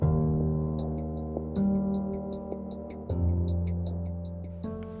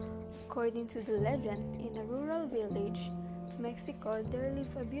According to the legend, in a rural village, Mexico, there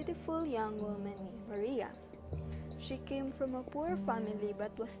lived a beautiful young woman named Maria. She came from a poor family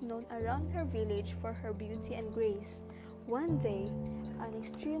but was known around her village for her beauty and grace. One day, an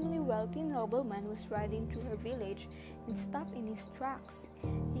extremely wealthy nobleman was riding through her village and stopped in his tracks.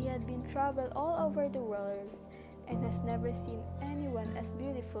 He had been traveled all over the world and has never seen anyone as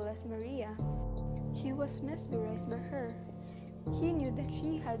beautiful as Maria. He was mesmerized by her. He knew that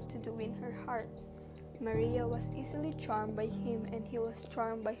she had to win her heart. Maria was easily charmed by him and he was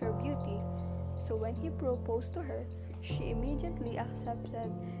charmed by her beauty. So when he proposed to her, she immediately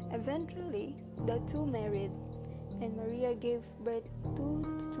accepted. Eventually, the two married, and Maria gave birth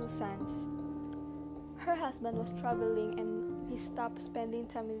to two sons. Her husband was traveling and he stopped spending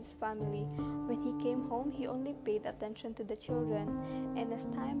time with his family. When he came home, he only paid attention to the children, and as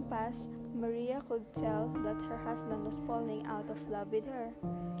time passed, Maria could tell that her husband was falling out of love with her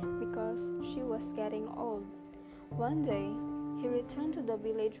because she was getting old. One day, he returned to the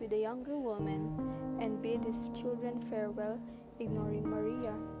village with a younger woman and bid his children farewell, ignoring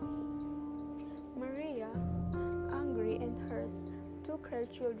Maria. Maria, angry and hurt, took her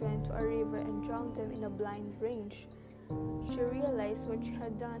children to a river and drowned them in a blind range. She realized what she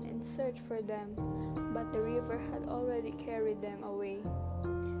had done and searched for them, but the river had already carried them away.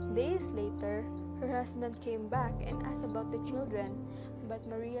 Days later, her husband came back and asked about the children, but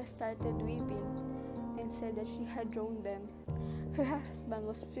Maria started weeping and said that she had drowned them. Her husband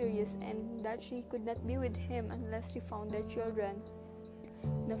was furious and that she could not be with him unless she found their children.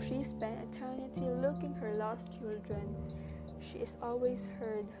 Now she spent eternity looking for her lost children. She is always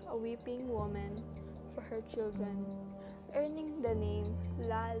heard a weeping woman for her children, earning the name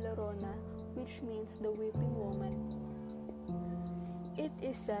La Llorona, which means the weeping woman. It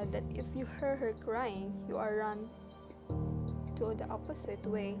is said that if you hear her crying, you are run to the opposite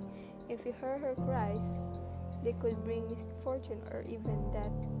way. If you hear her cries, they could bring misfortune or even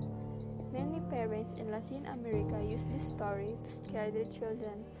death. Many parents in Latin America use this story to scare their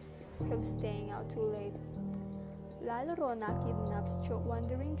children from staying out too late. La Llorona kidnaps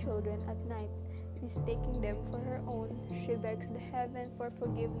wandering children at night. Mistaking them for her own, she begs the heaven for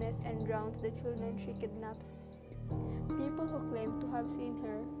forgiveness and drowns the children she kidnaps. People who claim to have seen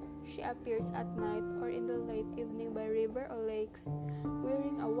her, she appears at night or in the late evening by river or lakes,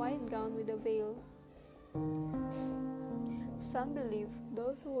 wearing a white gown with a veil. Some believe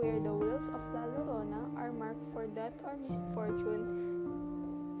those who wear the wheels of La Llorona are marked for death or misfortune,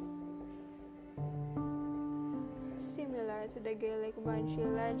 similar to the Gaelic Banshee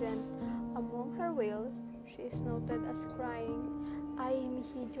legend. Among her wails, she is noted as crying, "Ay mi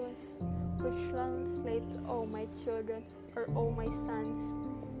hijos," which translates, "Oh my children," or "Oh my sons."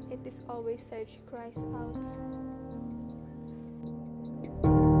 It is always said she cries out.